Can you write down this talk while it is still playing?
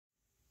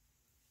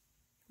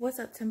What's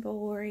up, Temple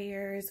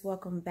Warriors?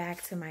 Welcome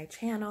back to my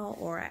channel,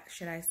 or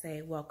should I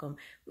say welcome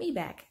me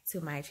back to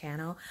my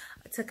channel.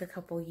 I took a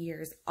couple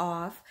years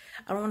off.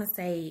 I don't want to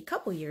say a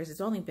couple years. It's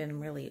only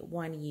been really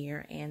 1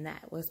 year, and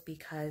that was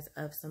because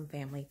of some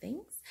family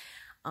things.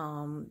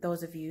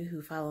 Those of you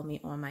who follow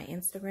me on my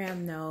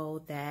Instagram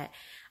know that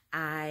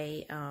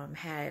I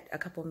had a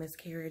couple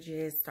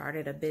miscarriages,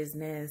 started a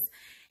business,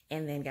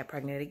 and then got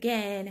pregnant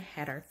again,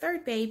 had our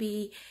third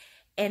baby,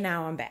 and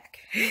now I'm back.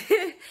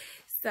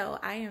 So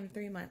I am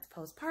 3 months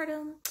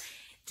postpartum.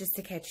 Just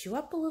to catch you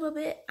up a little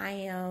bit, I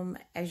am,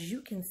 as you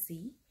can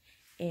see,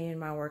 in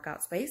my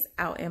workout space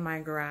out in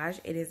my garage.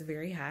 It is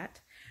very hot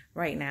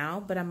right now,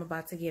 but I'm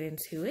about to get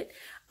into it.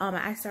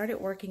 I started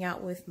working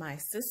out with my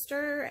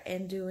sister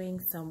and doing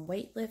some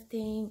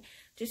weightlifting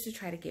just to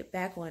try to get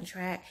back on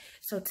track.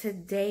 So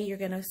today you're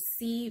gonna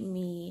see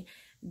me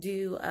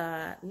do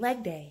a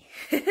leg day.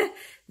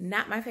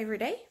 Not my favorite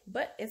day,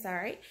 but it's all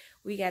right.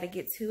 We got to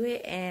get to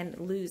it and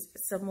lose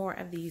some more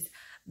of these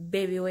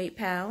baby weight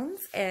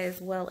pounds, as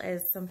well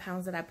as some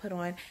pounds that I put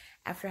on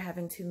after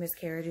having 2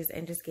 miscarriages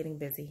and just getting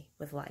busy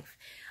with life.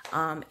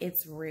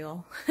 It's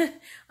real.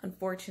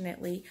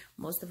 Unfortunately,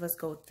 most of us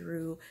go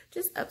through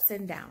just ups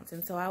and downs.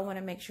 And so I want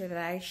to make sure that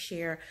I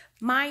share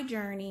my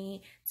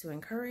journey to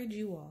encourage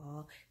you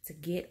all to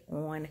get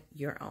on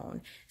your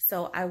own.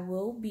 So I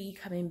will be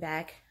coming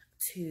back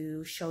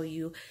to show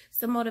you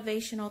some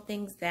motivational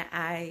things that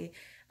I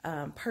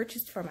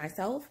purchased for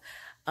myself,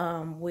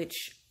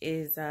 which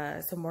is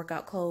some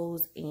workout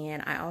clothes,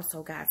 and I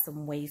also got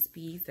some waist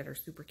beads that are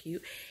super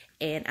cute,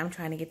 and I'm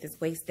trying to get this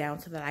waist down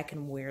so that I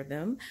can wear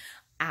them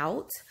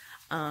out.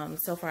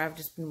 So far I've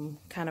just been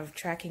kind of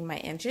tracking my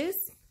inches,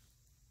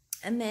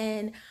 and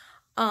then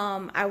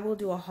I will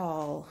do a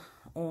haul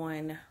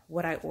on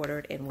what I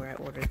ordered and where I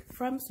ordered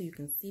from, so you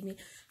can see me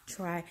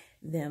try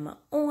them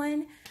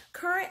on.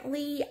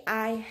 Currently,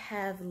 I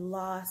have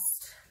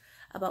lost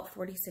about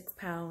 46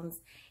 pounds,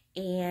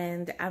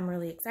 and I'm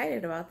really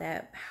excited about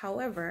that.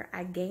 However,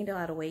 I gained a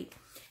lot of weight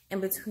in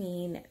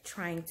between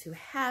trying to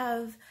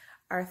have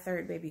our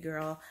third baby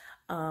girl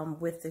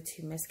with the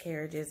 2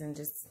 miscarriages and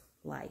just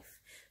life.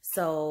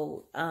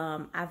 So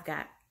I've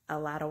got a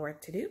lot of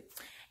work to do,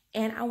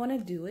 and I want to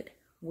do it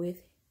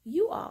with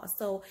you all.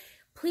 So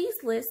please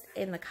list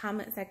in the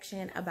comment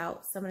section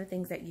about some of the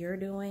things that you're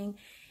doing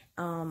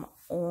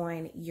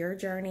on your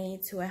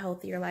journey to a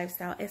healthier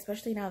lifestyle,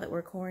 especially now that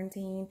we're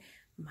quarantined.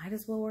 Might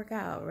as well work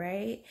out,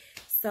 right?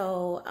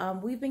 So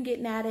we've been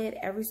getting at it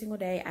every single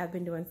day. I've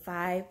been doing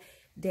 5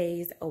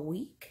 days a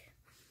week,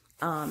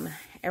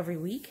 every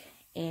week.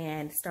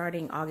 And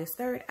starting August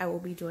 3rd, I will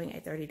be doing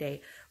a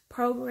 30-day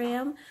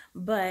program.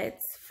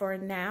 But for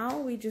now,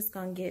 we just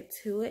gonna get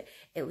to it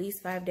at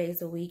least 5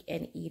 days a week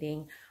and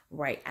eating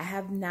right. I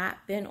have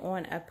not been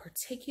on a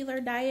particular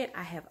diet.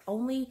 I have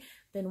only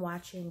been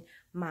watching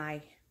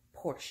my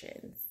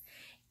portions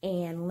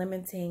and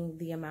limiting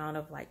the amount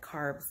of like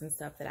carbs and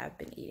stuff that I've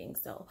been eating.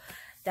 So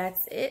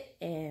that's it.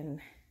 And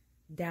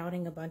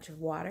downing a bunch of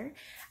water.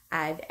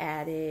 I've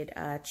added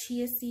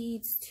chia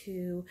seeds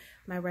to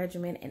my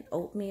regimen and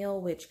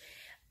oatmeal, which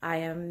I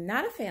am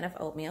not a fan of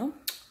oatmeal,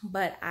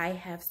 but I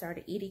have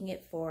started eating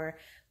it for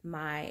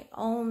my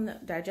own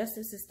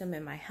digestive system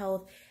and my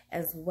health,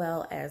 as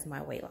well as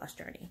my weight loss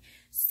journey.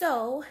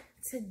 So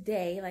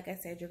today, like I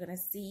said, you're gonna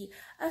see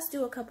us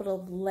do a couple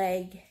of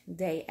leg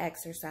day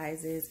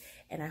exercises,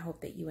 and I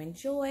hope that you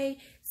enjoy.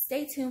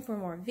 Stay tuned for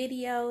more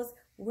videos.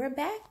 We're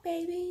back,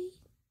 baby.